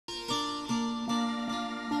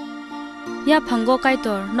Yaphang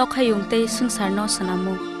Kaitor Nokhayung te Swngcharno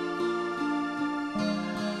Swnamu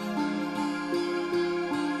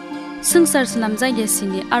Swngchar Swlamjak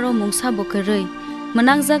Yesini aro mungsa bo kwrwi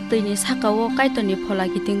mwnangjak twyni sakao Kaitorni phola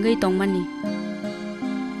gitingwi tongmani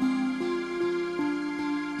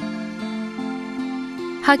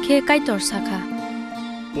bahakhe Kaitor sakha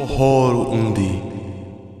poridi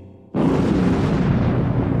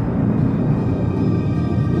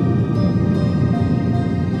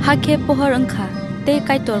bahakhe phwrwngkha te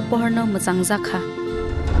Kaitor pohorno mwjangjakha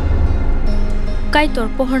Kaitor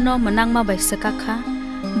pohorno mwnangma bai swkakha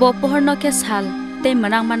bo pohorno ke sal te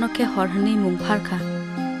mwnangma no ke hor hwnwi mungpharkha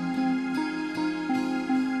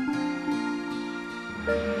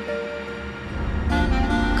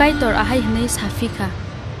Kaitor ahai hwnwi safikha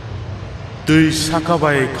tui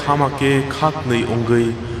sakabai khamake khaknei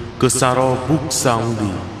ongoi ksaro buksa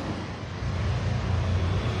ongdi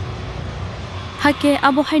bahakhe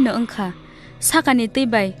abo haino wngkha sakani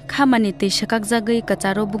twibai khamani twi swkakjagwi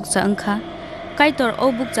kacharo bukcha wngkha Kaitor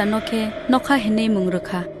o bukcha nokhe nokha hwnwi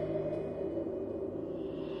mungrwkha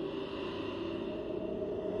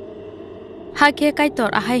bahakhe Kaitor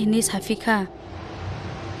ahai hwnwi safikha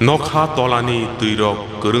nokha tolani tuirok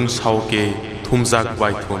kwrwng sauke thumjak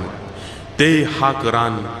baithun tei ha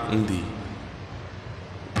goran ongdi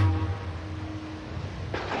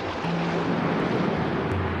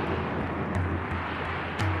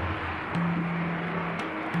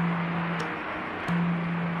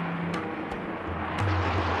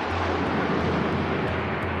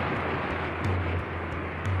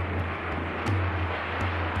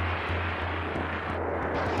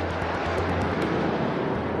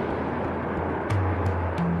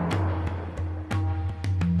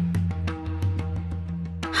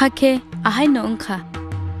bahakhe ahai no wngkha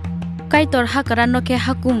Kaitor hakara nokhe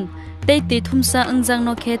hakung tei twi thumsa wngjak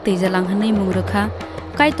nokhe twijalang hwnwi mungrwkha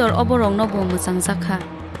Kaitor oborokno bo mwjangjakha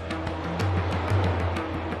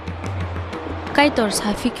Kaitor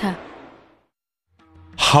safikha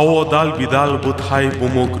hao dal bidal buthai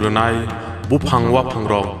bumuk runai buphang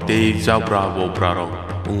waphangrok tei jabra bobrarok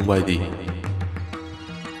ungbaidi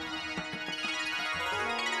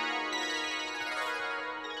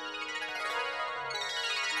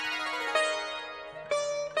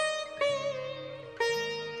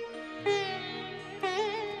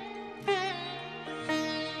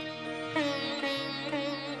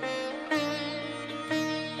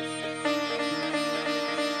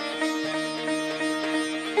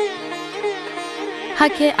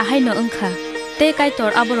bahakhe ahai no wngkha te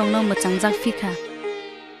Kaitor aborokno mwchangjak fikha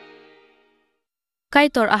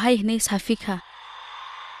Kaitor ahai hwnwi safikha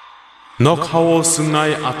nokhao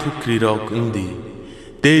swngnai athukrirok ongdi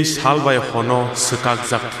tei salbai hono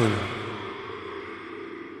swkakjakthun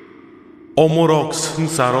omorok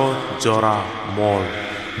swngcharo jora mol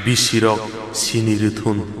bisirok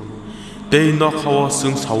sinirithun tei nokhao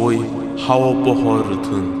swngsawi hao pohor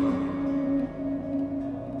ruthun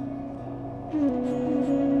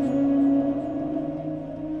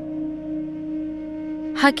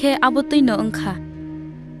bahakhe abo twi no wngkha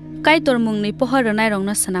Kaitor mungni pohor rwnai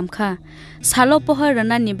rokno swnamkha salo pohor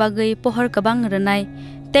rwnani bagwi pohor kwbang rwnai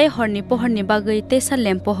tei horni pohorni bagwi tesa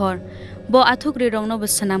lem pohor bo athukri rokno bo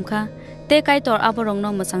swnamkha te Kaitor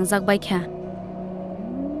aborokno mwchangjak baikha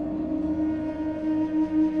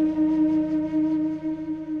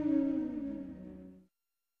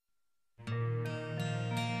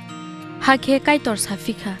bahakhe Kaitor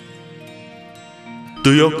safikha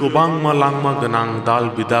tuyo kwbangma langma gwnang dal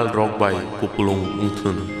bidal rokbai kupulung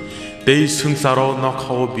ungthun tei swngcharo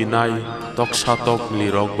nokhao binai toksatok ni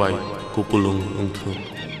rokbai kupulung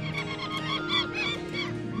ungthun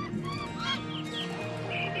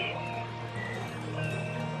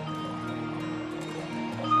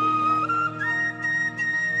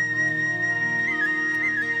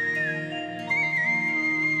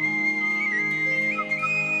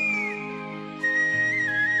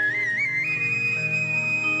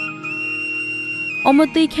omo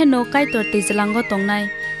twi kheno Kaitor twijlango tongnai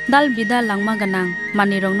dal bidal langma ganang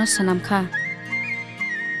manirokno swnamkha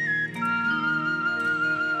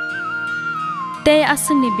tei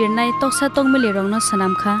aswngni birnai toksa tongmilirokno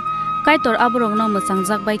swnamkha Kaitor aborokno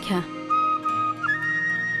mwchangjak baikha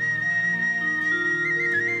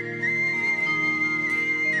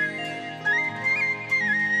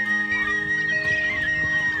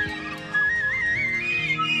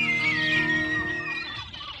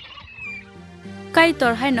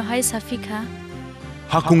Kaitor haino hai safikha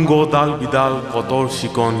hakungo dal bidal kotor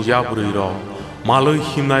sikon yabrwirok maloi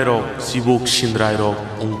himnairok sibuk sindrairok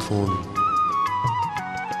ungthun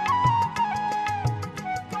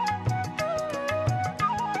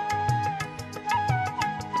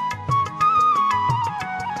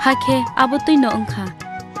Hakhe abotui no ongkha.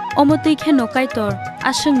 Omotui kheno kaitor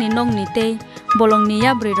asungni nongni tei bolongni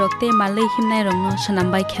yabri rok te malai himnai rong no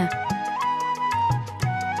swnambai kha.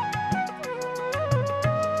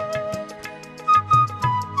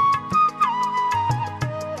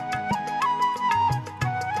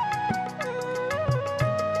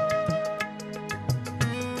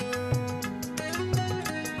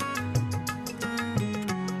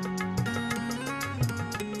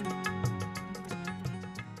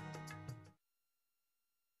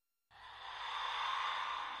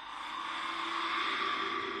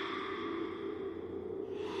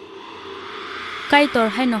 Kaitor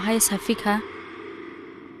haino hai safika.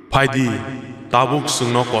 Phaidi tabuk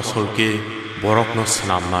sungno kosolke borokno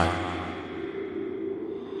snamnai.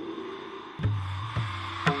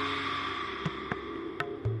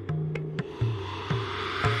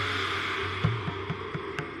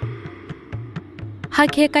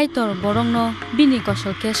 Hakhe kaitor borongno bini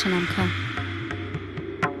kosolke swnamkha.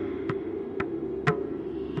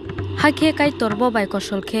 Hakhe kaitor bobai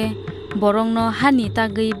kosolke borongno hani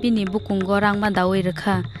tagui bini bukungo rangma dawi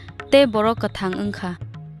rekha te borok kathang ongkha.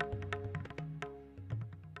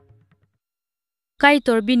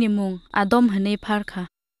 Kaitor bini mung adom hwnui pharkha.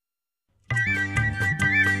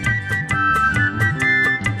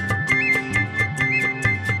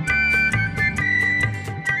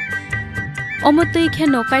 Omotui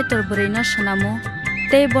kheno kaitor bwrui no swnamo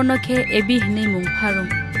te bono khe ebi hwnui mung pharu.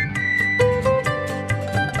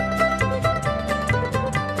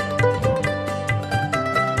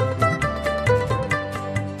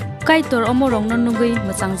 Kaitor omorong no nugui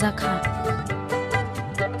machangjakha.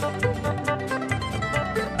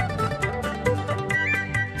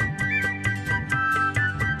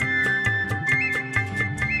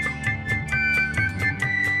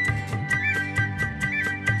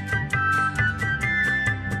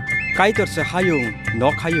 Kaitor se Hayung,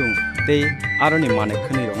 Nokhayung, te aroni mane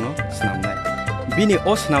khuni rokno snamnai. Bini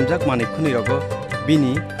o snamjak mane khuni rogo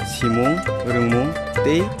bini simung, rungmung,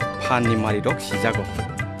 te phanni mari rok sijago.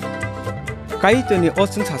 Kaitoni o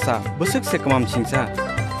sungsasa busuk se kamam singsa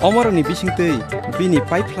omoroni bisingtei bini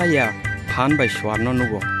paiflaya phan bai swarno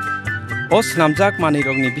nugo. O snamjak mane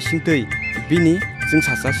rokni bisingtei bini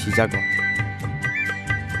sungsasa sijago.